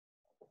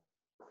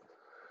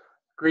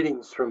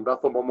Greetings from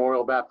Bethel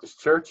Memorial Baptist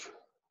Church.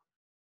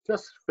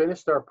 Just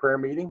finished our prayer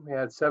meeting. We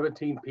had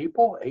 17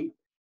 people, 8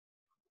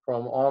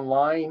 from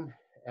online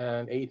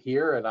and 8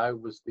 here, and I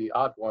was the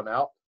odd one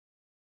out.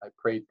 I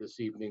prayed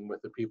this evening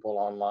with the people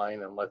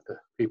online and let the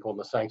people in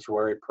the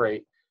sanctuary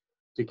pray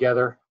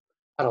together.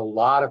 Had a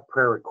lot of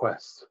prayer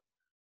requests.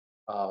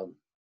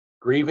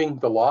 Grieving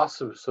the loss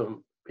of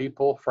some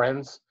people,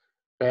 friends,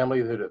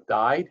 family that have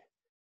died.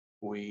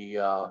 We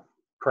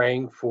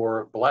praying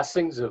for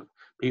blessings of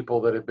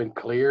people that have been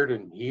cleared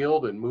and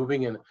healed and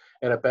moving in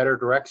a better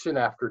direction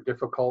after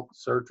difficult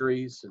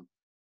surgeries and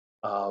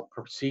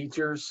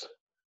procedures,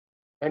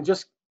 and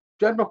just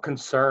general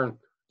concern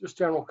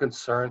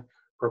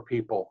for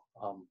people.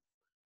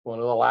 One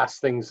of the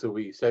last things that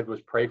we said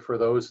was pray for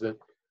those that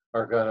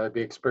are going to be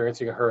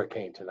experiencing a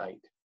hurricane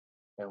tonight.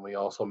 And we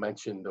also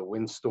mentioned the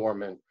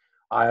windstorm in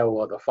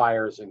Iowa, the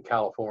fires in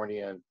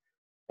California,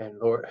 and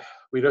Lord,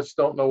 we just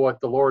don't know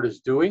what the Lord is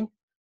doing.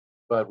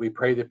 But we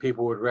pray that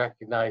people would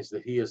recognize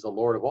that He is the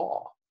Lord of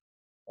all.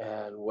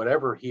 And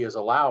whatever He is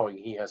allowing,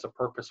 He has a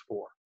purpose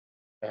for.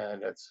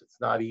 And it's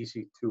not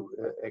easy to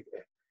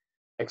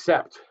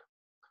accept.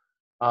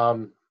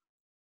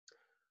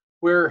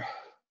 We're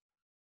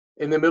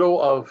in the middle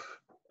of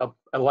an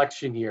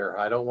election year.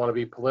 I don't want to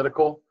be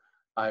political.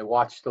 I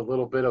watched a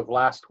little bit of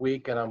last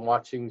week, and I'm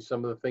watching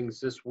some of the things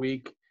this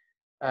week.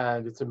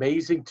 And it's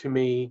amazing to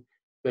me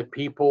that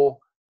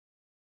people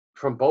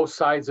from both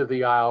sides of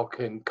the aisle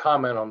can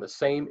comment on the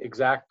same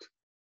exact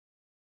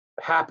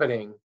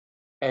happening,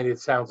 and it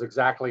sounds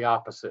exactly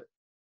opposite.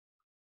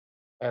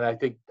 And I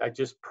think I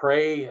just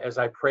pray, as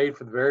I prayed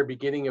from the very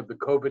beginning of the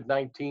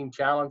COVID-19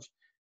 challenge,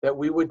 that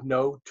we would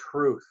know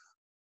truth,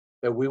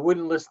 that we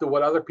wouldn't listen to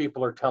what other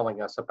people are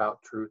telling us about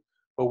truth,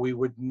 but we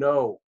would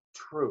know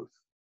truth.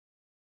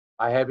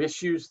 I have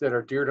issues that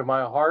are dear to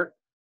my heart,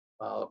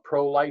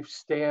 pro-life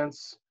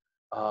stance,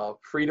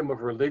 freedom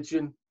of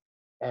religion,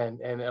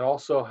 and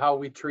also how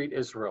we treat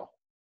Israel.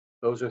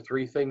 Those are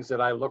 3 things that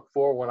I look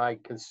for when I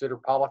consider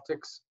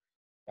politics.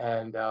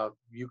 And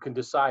you can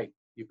decide.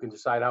 You can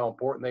decide how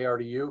important they are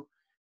to you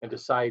and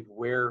decide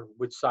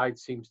which side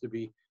seems to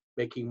be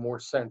making more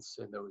sense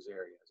in those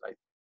areas. I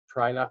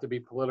try not to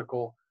be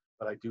political,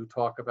 but I do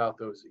talk about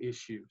those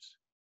issues.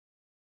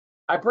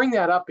 I bring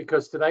that up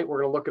because tonight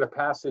we're going to look at a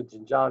passage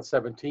in John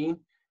 17,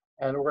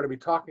 and we're going to be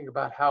talking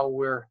about how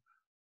we're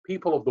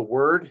people of the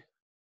Word,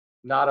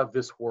 not of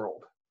this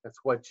world.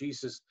 That's what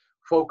Jesus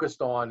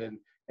focused on in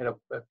a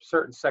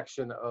certain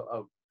section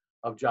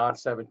of John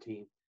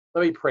 17.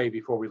 Let me pray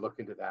before we look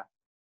into that.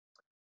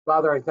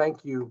 Father, I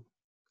thank you.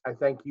 I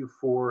thank you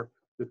for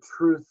the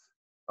truth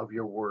of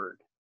your word,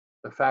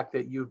 the fact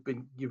that you've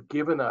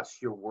given us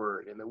your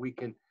word and that we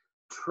can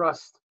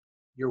trust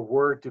your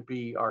word to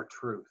be our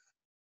truth.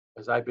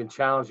 As I've been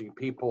challenging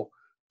people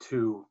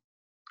to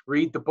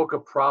read the book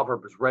of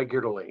Proverbs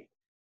regularly,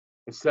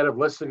 instead of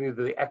listening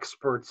to the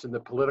experts and the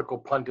political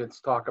pundits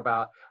talk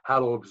about how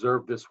to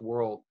observe this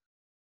world,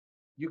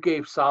 you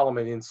gave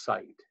Solomon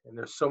insight. And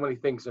there's so many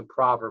things in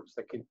Proverbs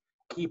that can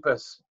keep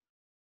us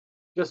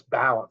just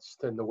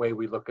balanced in the way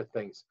we look at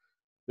things.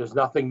 There's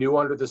nothing new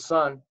under the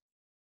sun.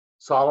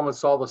 Solomon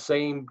saw the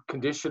same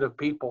condition of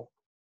people.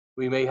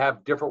 We may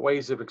have different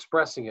ways of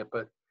expressing it,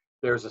 but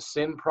there's a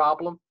sin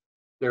problem.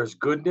 There's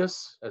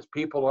goodness, as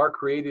people are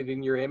created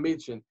in your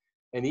image. And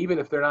even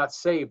if they're not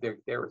saved,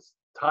 there's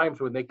times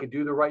when they can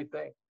do the right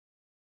thing.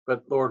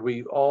 But Lord,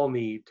 we all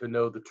need to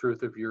know the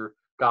truth of your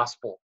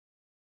gospel,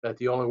 that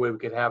the only way we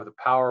can have the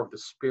power of the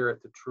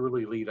Spirit to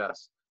truly lead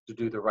us to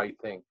do the right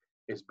thing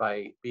is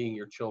by being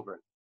your children,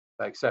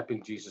 by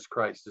accepting Jesus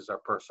Christ as our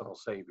personal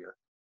Savior.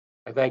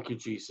 I thank you,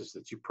 Jesus,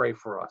 that you pray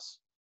for us.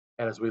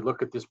 And as we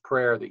look at this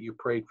prayer that you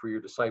prayed for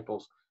your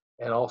disciples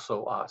and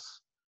also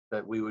us,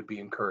 that we would be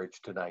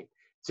encouraged tonight.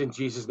 It's in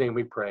Jesus' name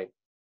we pray.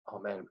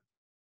 Amen.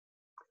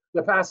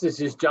 The passage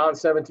is John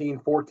 17,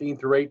 14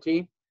 through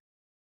 18.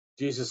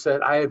 Jesus said,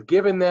 I have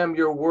given them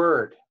your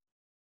word,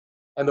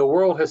 and the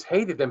world has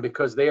hated them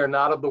because they are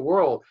not of the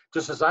world,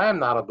 just as I am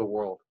not of the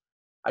world.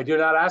 I do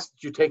not ask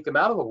that you take them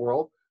out of the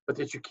world, but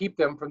that you keep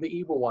them from the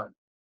evil one.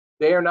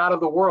 They are not of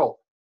the world,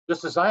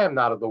 just as I am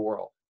not of the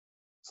world.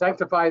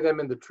 Sanctify them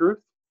in the truth.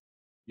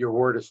 Your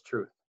word is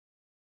truth.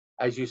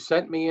 As you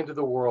sent me into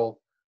the world,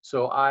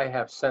 so I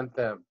have sent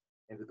them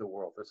into the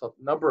world. There's a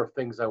number of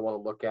things I want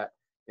to look at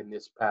in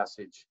this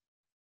passage.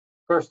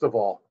 First of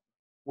all,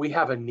 we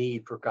have a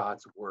need for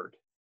God's word.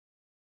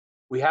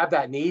 We have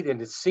that need,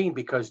 and it's seen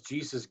because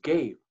Jesus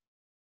gave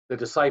the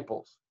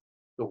disciples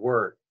the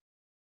word.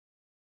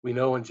 We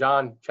know in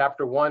John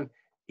chapter 1,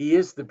 he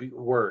is the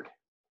word.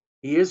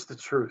 He is the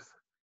truth.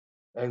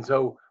 And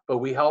so, but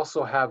we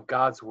also have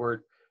God's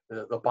word,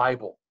 the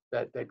Bible,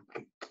 that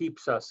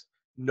keeps us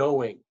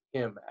knowing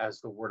him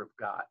as the word of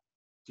God.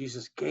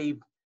 Jesus gave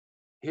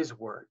his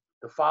word,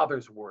 the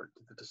Father's word,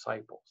 to the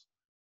disciples.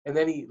 And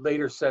then he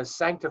later says,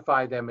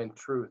 sanctify them in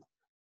truth.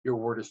 Your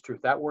word is truth.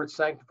 That word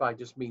sanctify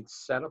just means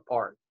set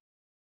apart.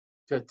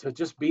 To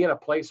just be in a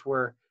place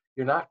where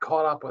you're not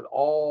caught up with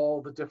all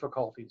the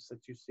difficulties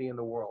that you see in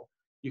the world.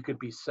 You could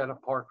be set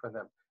apart from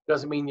them.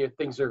 Doesn't mean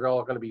things are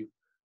all going to be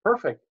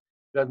perfect.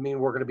 Doesn't mean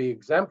we're going to be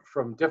exempt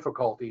from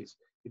difficulties.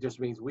 It just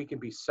means we can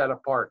be set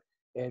apart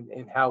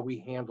in how we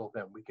handle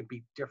them. We can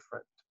be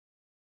different.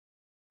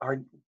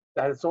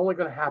 That it's only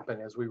going to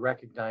happen as we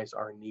recognize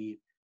our need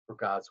for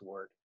God's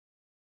word.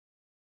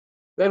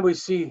 Then we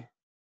see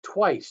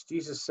twice,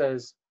 Jesus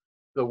says,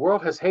 the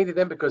world has hated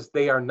them because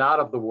they are not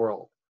of the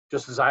world,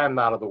 just as I am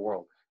not of the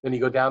world. Then you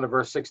go down to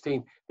verse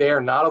 16, they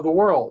are not of the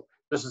world,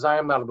 just as I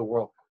am not of the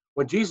world.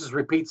 When Jesus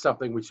repeats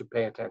something, we should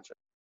pay attention.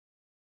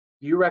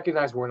 Do you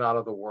recognize we're not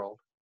of the world?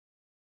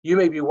 You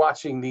may be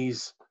watching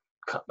these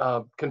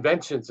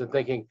conventions and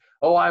thinking,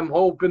 oh, I'm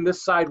hoping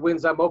this side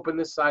wins, I'm hoping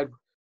this side.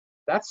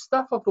 That's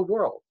stuff of the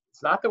world.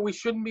 It's not that we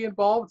shouldn't be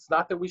involved. It's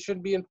not that we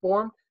shouldn't be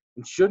informed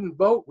and shouldn't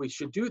vote. We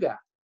should do that.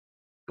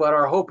 But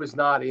our hope is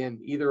not in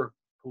either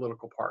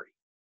political party.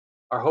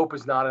 Our hope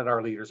is not in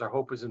our leaders. Our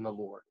hope is in the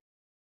Lord.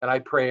 And I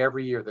pray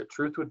every year that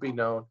truth would be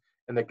known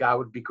and that God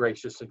would be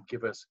gracious and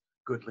give us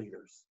good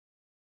leaders.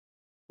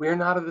 We are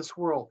not of this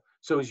world.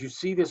 So as you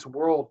see this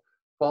world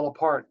fall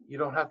apart, you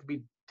don't have to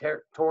be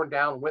torn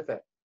down with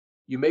it.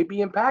 You may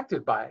be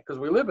impacted by it because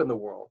we live in the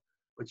world,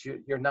 but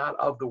you're not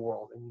of the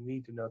world, and you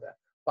need to know that.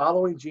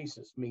 Following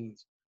Jesus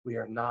means we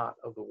are not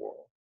of the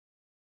world.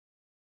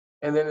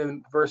 And then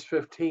in verse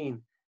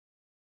 15,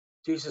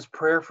 Jesus'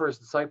 prayer for his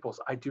disciples,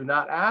 I do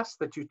not ask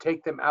that you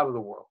take them out of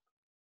the world,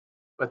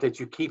 but that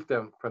you keep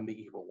them from the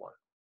evil one.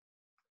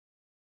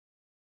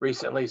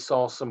 Recently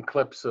saw some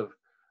clips of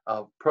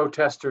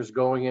protesters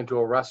going into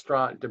a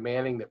restaurant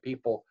demanding that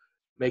people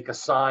make a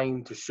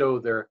sign to show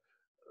their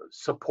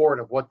support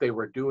of what they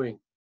were doing.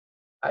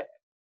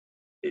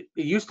 It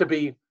used to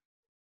be,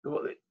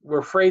 we're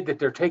afraid that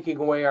they're taking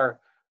away our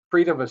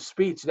freedom of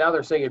speech. Now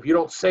they're saying, if you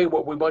don't say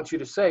what we want you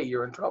to say,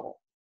 you're in trouble.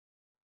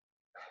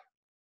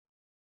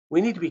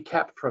 We need to be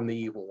kept from the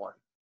evil one.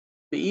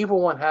 The evil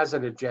one has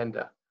an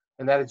agenda,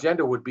 and that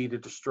agenda would be to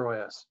destroy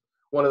us.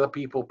 One of the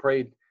people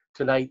prayed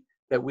tonight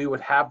that we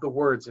would have the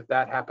words if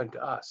that happened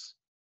to us,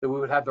 that we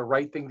would have the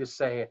right thing to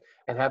say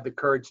and have the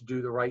courage to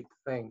do the right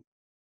thing.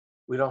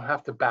 We don't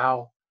have to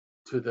bow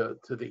to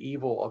the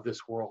evil of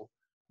this world.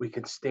 We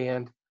can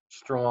stand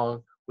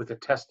strong with a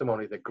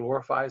testimony that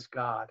glorifies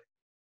God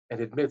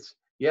and admits,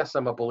 yes,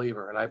 I'm a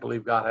believer and I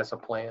believe God has a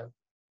plan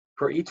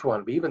for each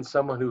one, even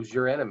someone who's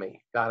your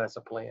enemy. God has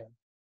a plan.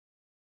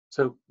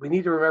 So we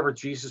need to remember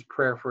Jesus'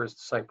 prayer for his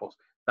disciples.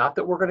 Not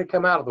that we're going to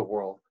come out of the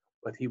world,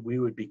 but we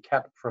would be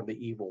kept from the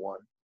evil one.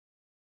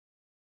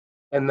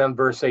 And then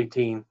verse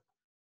 18,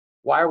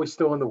 why are we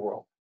still in the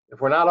world? If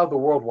we're not of the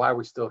world, why are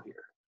we still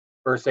here?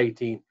 Verse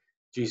 18,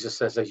 Jesus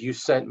says, as you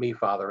sent me,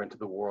 Father, into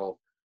the world,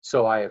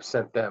 so I have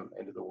sent them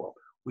into the world.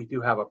 We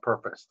do have a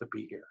purpose to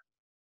be here,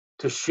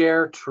 to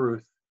share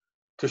truth,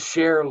 to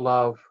share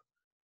love,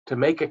 to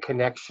make a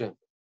connection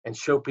and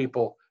show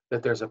people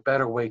that there's a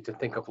better way to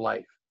think of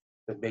life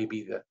than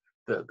maybe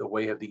the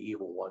way of the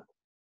evil one.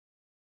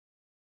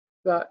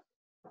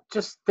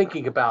 Just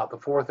thinking about the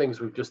four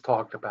things we've just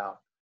talked about,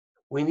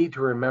 we need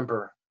to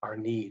remember our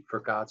need for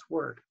God's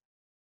word.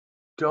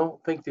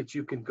 Don't think that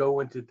you can go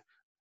into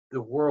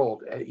the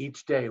world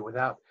each day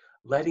without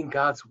letting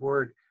God's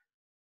word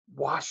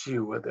wash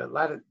you with it,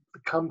 let it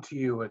come to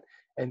you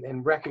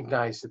and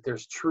recognize that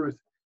there's truth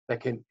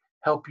that can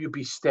help you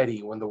be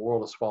steady when the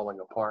world is falling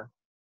apart.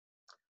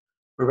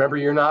 Remember,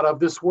 you're not of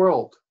this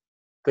world.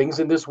 Things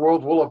in this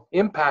world will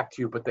impact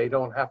you, but they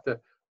don't have to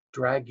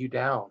drag you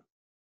down.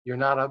 You're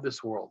not of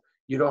this world.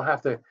 You don't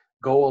have to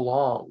go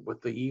along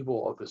with the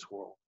evil of this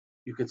world.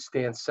 You can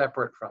stand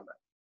separate from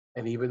it.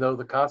 And even though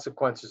the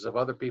consequences of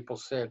other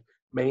people's sin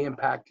may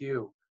impact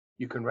you,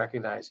 you can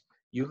recognize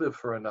you live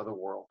for another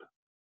world,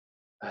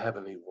 a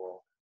heavenly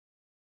world.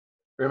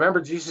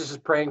 Remember, Jesus is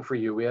praying for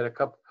you. We had a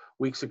couple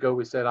weeks ago,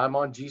 we said, I'm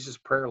on Jesus'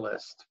 prayer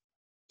list.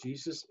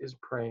 Jesus is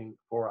praying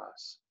for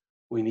us.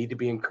 We need to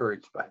be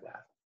encouraged by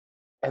that.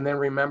 And then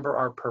remember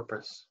our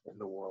purpose in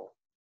the world.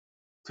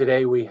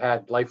 Today we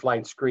had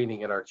Lifeline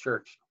screening at our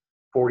church.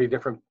 40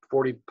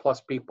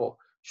 plus people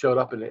showed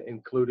up,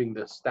 including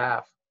the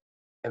staff.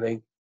 And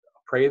they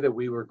pray that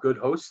we were good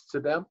hosts to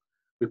them.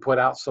 We put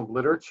out some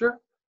literature.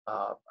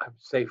 I'd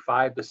say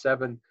 5 to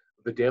 7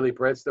 of the daily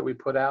breads that we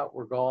put out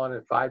were gone,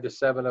 and 5 to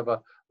 7 of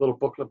a little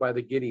booklet by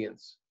the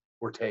Gideons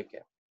were taken.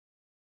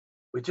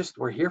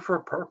 We're here for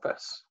a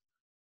purpose.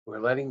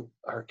 We're letting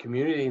our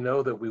community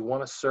know that we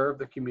want to serve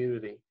the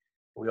community.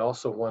 We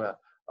also want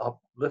to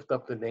lift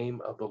up the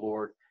name of the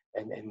Lord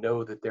and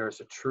know that there is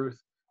a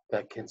truth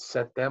that can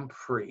set them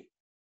free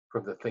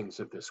from the things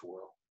of this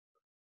world.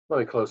 Let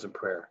me close in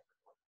prayer.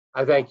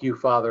 I thank you,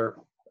 Father.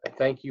 I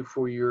thank you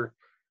for your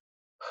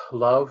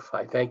love.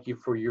 I thank you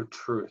for your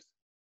truth.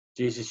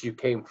 Jesus, you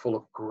came full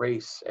of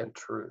grace and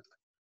truth.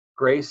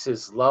 Grace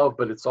is love,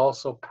 but it's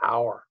also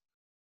power.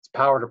 It's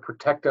power to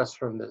protect us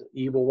from the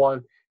evil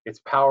one. It's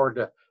power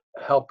to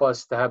help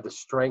us to have the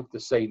strength to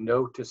say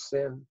no to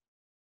sin.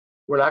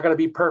 We're not going to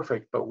be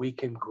perfect, but we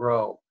can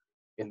grow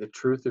in the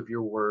truth of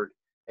your word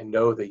and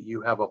know that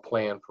you have a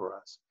plan for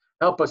us.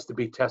 Help us to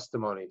be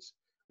testimonies.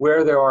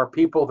 Where there are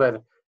people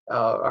that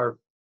are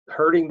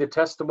hurting the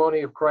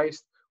testimony of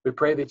Christ, We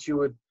pray that you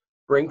would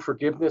bring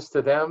forgiveness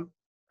to them,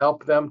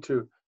 help them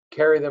to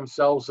carry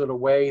themselves in a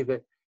way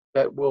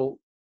that will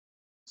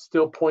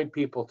still point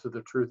people to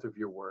the truth of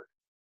your word.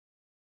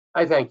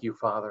 I thank you,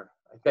 Father.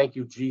 I thank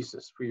you,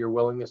 Jesus, for your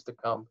willingness to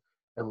come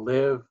and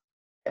live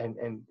and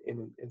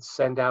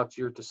send out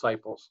your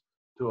disciples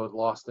to a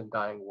lost and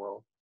dying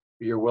world,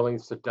 for your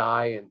willingness to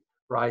die and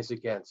rise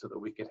again so that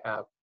we could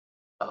have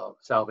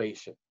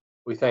salvation.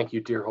 We thank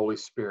you, dear Holy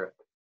Spirit,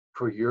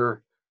 for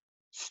your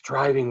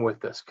striving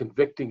with us,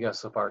 convicting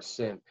us of our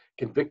sin,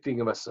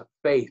 convicting us of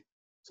faith,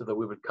 so that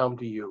we would come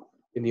to you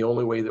in the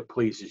only way that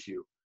pleases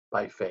you,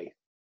 by faith.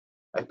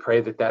 I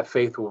pray that that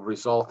faith will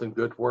result in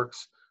good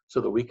works so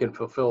that we can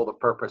fulfill the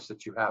purpose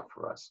that you have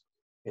for us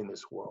in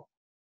this world.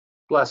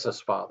 Bless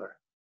us, Father.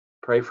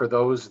 Pray for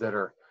those that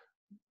are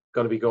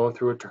going to be going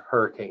through a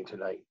hurricane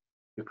tonight.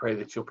 We pray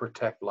that you'll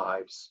protect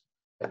lives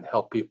and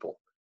help people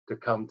to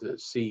come to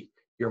see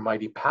your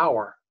mighty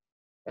power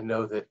and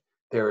know that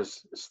there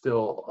is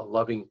still a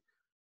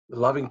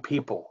loving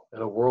people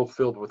in a world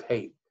filled with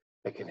hate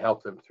that can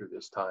help them through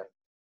this time.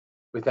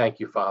 We thank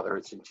you, Father.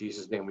 It's in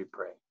Jesus' name we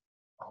pray.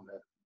 Amen.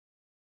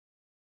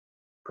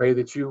 Pray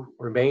that you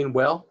remain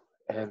well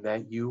and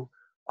that you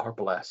are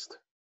blessed.